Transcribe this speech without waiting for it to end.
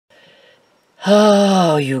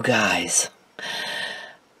Oh, you guys.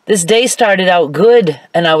 This day started out good,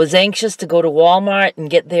 and I was anxious to go to Walmart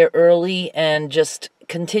and get there early and just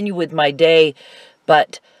continue with my day.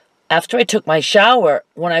 But after I took my shower,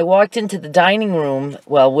 when I walked into the dining room,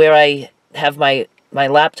 well, where I have my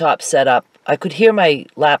laptop set up, I could hear my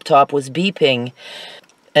laptop was beeping.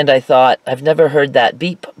 And I thought, I've never heard that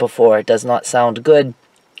beep before. It does not sound good.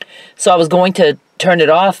 So I was going to turn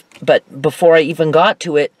it off, but before I even got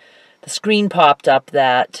to it, the screen popped up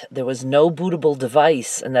that there was no bootable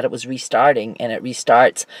device and that it was restarting, and it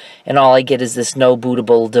restarts, and all I get is this no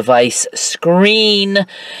bootable device screen.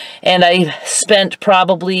 And I spent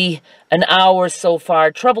probably an hour so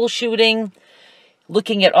far troubleshooting,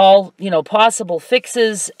 looking at all, possible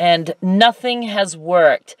fixes, and nothing has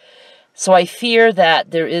worked. So I fear that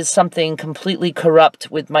there is something completely corrupt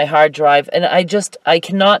with my hard drive, and I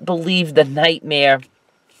cannot believe the nightmare.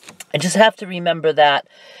 I just have to remember that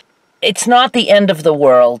it's not the end of the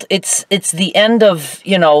world. It's the end of,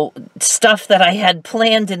 stuff that I had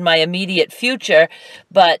planned in my immediate future,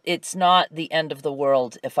 but it's not the end of the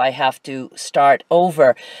world if I have to start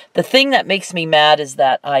over. The thing that makes me mad is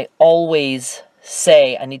that I always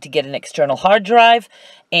say I need to get an external hard drive,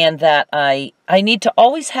 and that I need to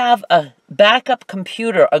always have a backup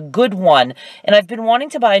computer, a good one. And I've been wanting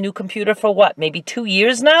to buy a new computer for what, maybe 2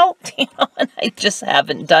 years now? And I just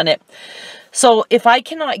haven't done it. So if I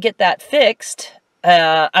cannot get that fixed,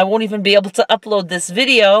 I won't even be able to upload this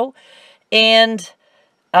video. And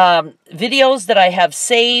videos that I have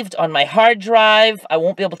saved on my hard drive, I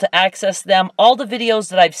won't be able to access them. All the videos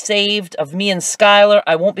that I've saved of me and Skylar,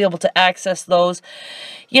 I won't be able to access those.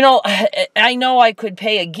 I know I could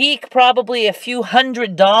pay a geek probably a few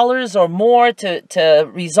 $100s or more to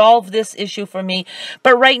resolve this issue for me.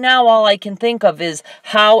 But right now, all I can think of is,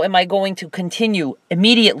 how am I going to continue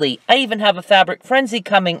immediately? I even have a Fabric Frenzy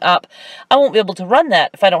coming up. I won't be able to run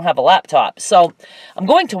that if I don't have a laptop. So I'm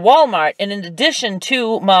going to Walmart, and in addition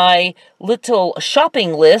to my little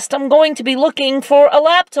shopping list, I'm going to be looking for a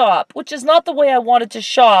laptop, which is not the way I wanted to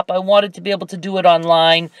shop. I wanted to be able to do it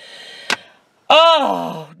online.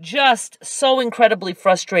 Oh, just so incredibly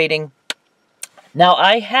frustrating. Now,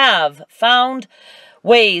 I have found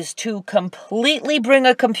ways to completely bring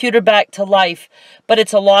a computer back to life, but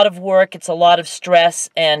it's a lot of work, it's a lot of stress,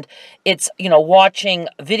 and it's, watching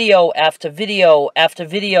video after video after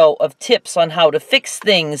video of tips on how to fix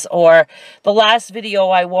things. Or the last video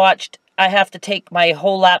I watched, I have to take my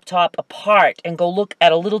whole laptop apart and go look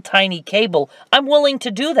at a little tiny cable. I'm willing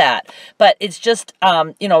to do that, but it's just,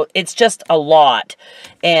 it's just a lot.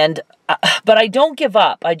 And but I don't give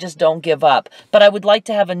up. I just don't give up. But I would like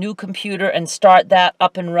to have a new computer and start that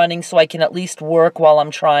up and running so I can at least work while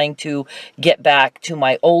I'm trying to get back to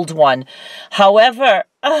my old one. However,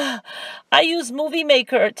 I use Movie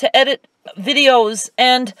Maker to edit videos,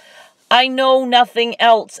 and I know nothing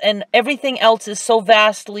else, and everything else is so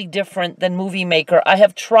vastly different than Movie Maker. I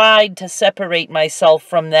have tried to separate myself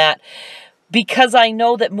from that because I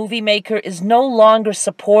know that Movie Maker is no longer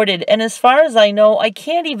supported. And as far as I know, I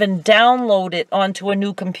can't even download it onto a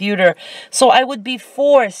new computer. So I would be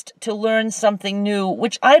forced to learn something new,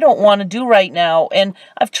 which I don't want to do right now. And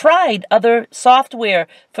I've tried other software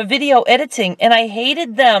for video editing, and I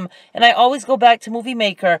hated them. And I always go back to Movie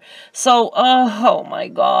Maker. So, oh my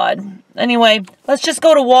God. Anyway, let's just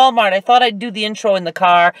go to Walmart. I thought I'd do the intro in the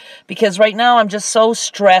car because right now I'm just so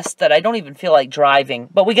stressed that I don't even feel like driving.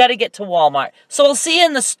 But we got to get to Walmart. So I'll see you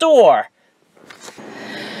in the store.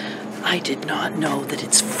 I did not know that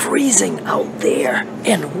it's freezing out there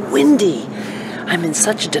and windy. I'm in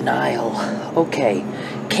such denial. Okay,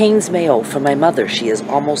 Cane's mayo for my mother. She is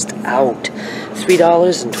almost out.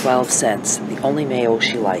 $3.12, the only mayo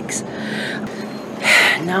she likes.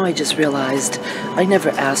 Now I just realized I never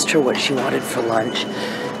asked her what she wanted for lunch.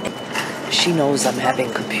 She knows I'm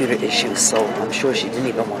having computer issues, so I'm sure she didn't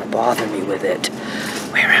even want to bother me with it.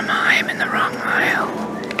 Where am I? I'm in the wrong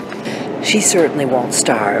aisle. She certainly won't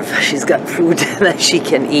starve. She's got food that she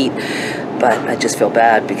can eat. But I just feel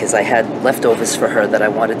bad because I had leftovers for her that I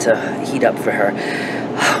wanted to heat up for her.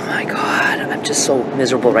 Oh my God, I'm just so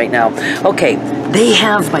miserable right now. Okay, they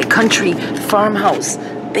have my country farmhouse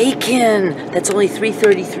bacon. That's only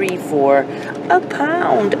 $3.33 for a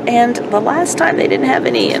pound. And the last time they didn't have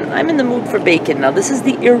any, and I'm in the mood for bacon. Now this is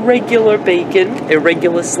the irregular bacon,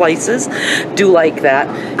 irregular slices. Do like that.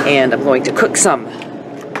 And I'm going to cook some.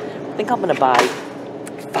 I think I'm going to buy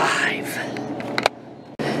 5.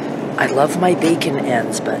 I love my bacon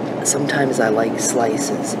ends, but sometimes I like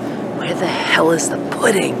slices. Where the hell is the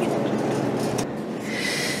pudding?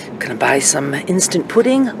 I'm gonna buy some instant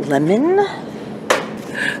pudding, lemon,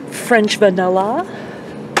 French vanilla,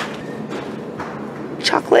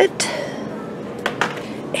 chocolate.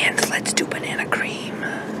 And let's do banana cream.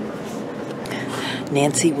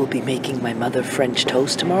 Nancy will be making my mother French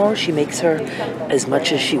toast tomorrow. She makes her as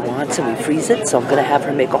much as she wants and we freeze it. So I'm going to have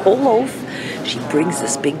her make a whole loaf. She brings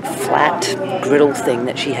this big flat griddle thing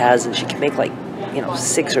that she has, and she can make like,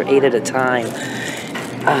 6 or 8 at a time.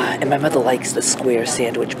 And my mother likes the square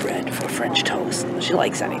sandwich bread for French toast. She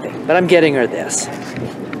likes anything, but I'm getting her this.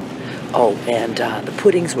 Oh, and the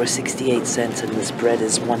puddings were 68 cents and this bread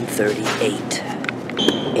is $1.38.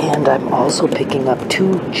 And I'm also picking up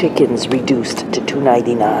 2 chickens reduced to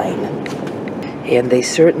 $2.99. And they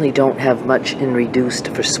certainly don't have much in reduced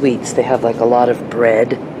for sweets. They have like a lot of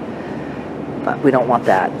bread, but we don't want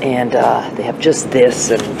that. And they have just this,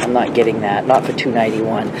 and I'm not getting that, not for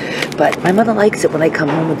 $2.91. But my mother likes it when I come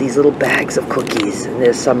home with these little bags of cookies. And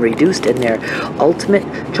there's some reduced in there. Ultimate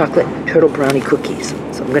chocolate turtle brownie cookies.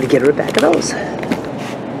 So I'm going to get her a bag of those.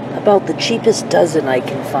 About the cheapest dozen I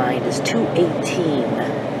can find is $2.18.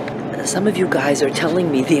 Some of you guys are telling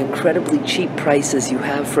me the incredibly cheap prices you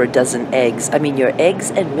have for a dozen eggs. I mean, your eggs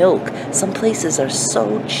and milk. Some places are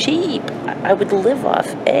so cheap. I would live off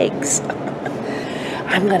eggs.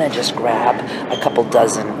 I'm gonna just grab a couple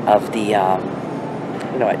dozen of the,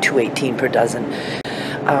 at $2.18 per dozen.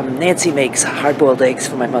 Nancy makes hard-boiled eggs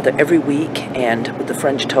for my mother every week, and with the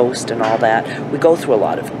French toast and all that, we go through a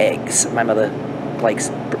lot of eggs. My mother likes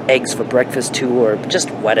eggs for breakfast too, or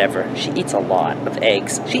just whatever. She eats a lot of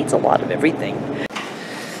eggs. She eats a lot of everything.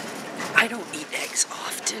 I don't eat eggs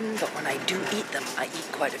often, but when I do eat them, I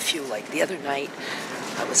eat quite a few. Like the other night,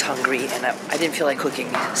 I was hungry and I didn't feel like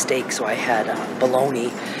cooking steak, so I had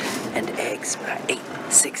bologna and eggs, but I ate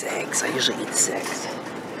 6 eggs. I usually eat 6.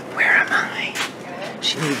 Where am I?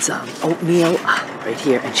 She needs oatmeal right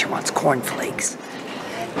here, and she wants cornflakes.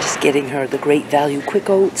 Just getting her the Great Value Quick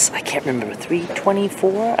Oats. I can't remember,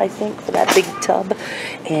 $3.24, I think, for that big tub.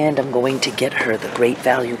 And I'm going to get her the Great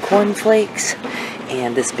Value cornflakes.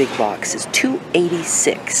 And this big box is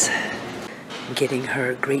 $2.86. I'm getting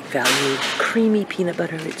her Great Value creamy peanut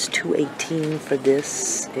butter. It's $2.18 for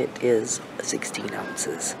this. It is 16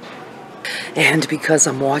 ounces. And because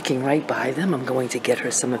I'm walking right by them, I'm going to get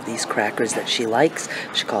her some of these crackers that she likes.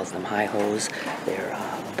 She calls them Hi-Hos. They're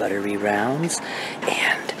buttery rounds.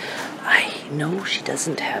 And I know she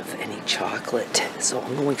doesn't have any chocolate, so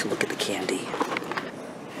I'm going to look at the candy.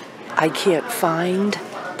 I can't find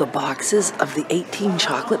the boxes of the 18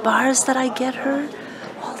 chocolate bars that I get her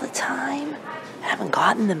all the time. I haven't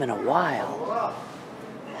gotten them in a while.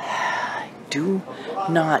 I do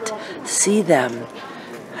not see them.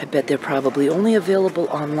 I bet they're probably only available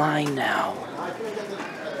online now.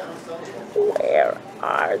 Where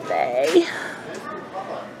are they?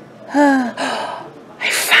 I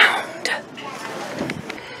found.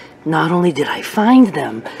 Not only did I find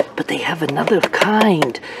them, but they have another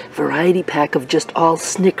kind. Variety pack of just all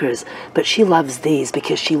Snickers. But she loves these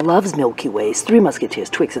because she loves Milky Ways, 3 Musketeers,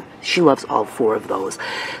 Twix. She loves all 4 of those.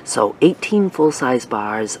 So 18 full-size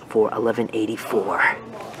bars for $11.84.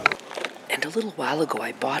 And a little while ago,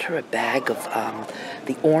 I bought her a bag of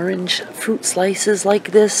the orange fruit slices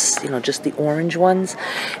like this, just the orange ones,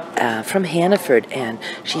 from Hannaford. And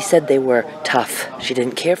she said they were tough. She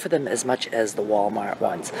didn't care for them as much as the Walmart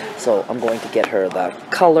ones. So I'm going to get her the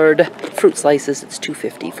colored fruit slices. It's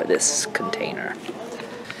 $2.50 for this container.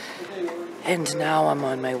 And now I'm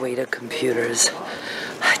on my way to computers.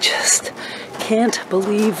 I just can't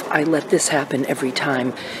believe I let this happen every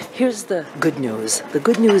time. Here's the good news. The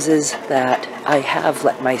good news is that I have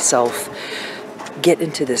let myself get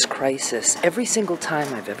into this crisis. Every single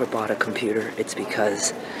time I've ever bought a computer, it's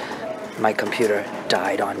because my computer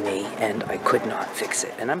died on me and I could not fix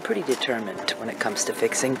it. And I'm pretty determined when it comes to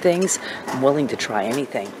fixing things. I'm willing to try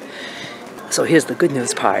anything. So here's the good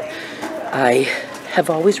news part. I have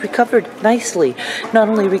always recovered nicely. Not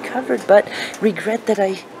only recovered, but regret that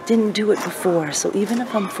I didn't do it before. So even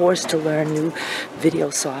if I'm forced to learn new video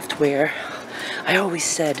software, I always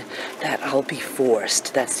said that I'll be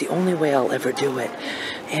forced. That's the only way I'll ever do it.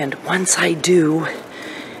 And once I do,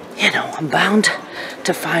 I'm bound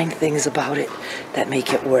to find things about it that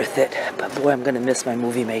make it worth it. But boy, I'm going to miss my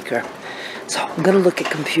movie maker. So I'm going to look at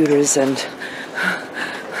computers and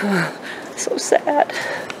so sad.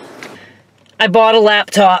 I bought a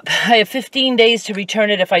laptop. I have 15 days to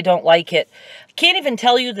return it if I don't like it. I can't even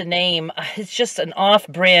tell you the name. It's just an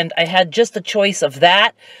off-brand. I had just a choice of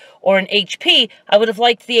that or an HP. I would have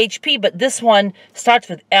liked the HP, but this one starts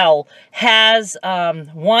with L. Has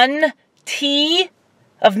 1 T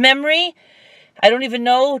of memory. I don't even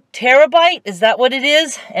know. Terabyte? Is that what it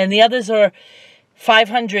is? And the others are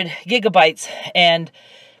 500 gigabytes. And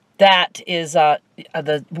that is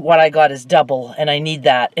what I got is double, and I need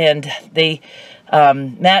that. And they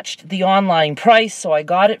matched the online price, so I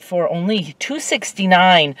got it for only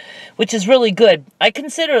 $269, which is really good. I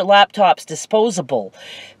consider laptops disposable,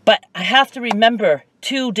 but I have to remember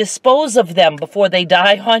to dispose of them before they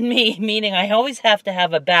die on me, meaning I always have to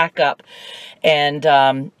have a backup. And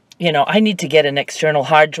you know, I need to get an external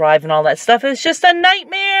hard drive and all that stuff. It's just a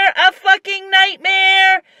nightmare, a fucking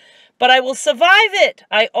nightmare. But I will survive it.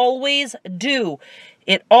 I always do.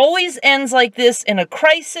 It always ends like this in a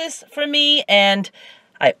crisis for me, and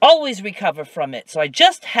I always recover from it. So I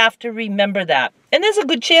just have to remember that. And there's a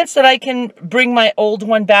good chance that I can bring my old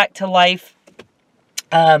one back to life.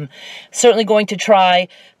 Certainly going to try,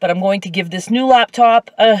 but I'm going to give this new laptop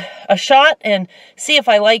a shot and see if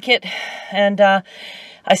I like it. And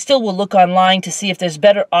I still will look online to see if there's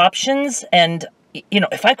better options. And you know,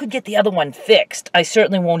 if I could get the other one fixed, I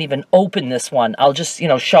certainly won't even open this one. I'll just, you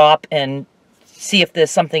know, shop and see if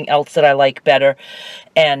there's something else that I like better.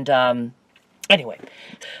 And anyway,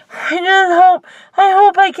 I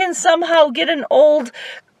hope I can somehow get an old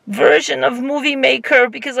version of Movie Maker,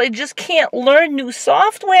 because I just can't learn new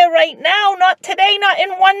software right now. Not today, not in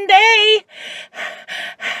one day.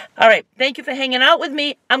 All right, thank you for hanging out with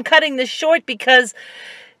me. I'm cutting this short because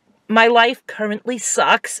my life currently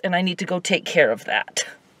sucks, and I need to go take care of that.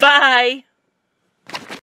 Bye!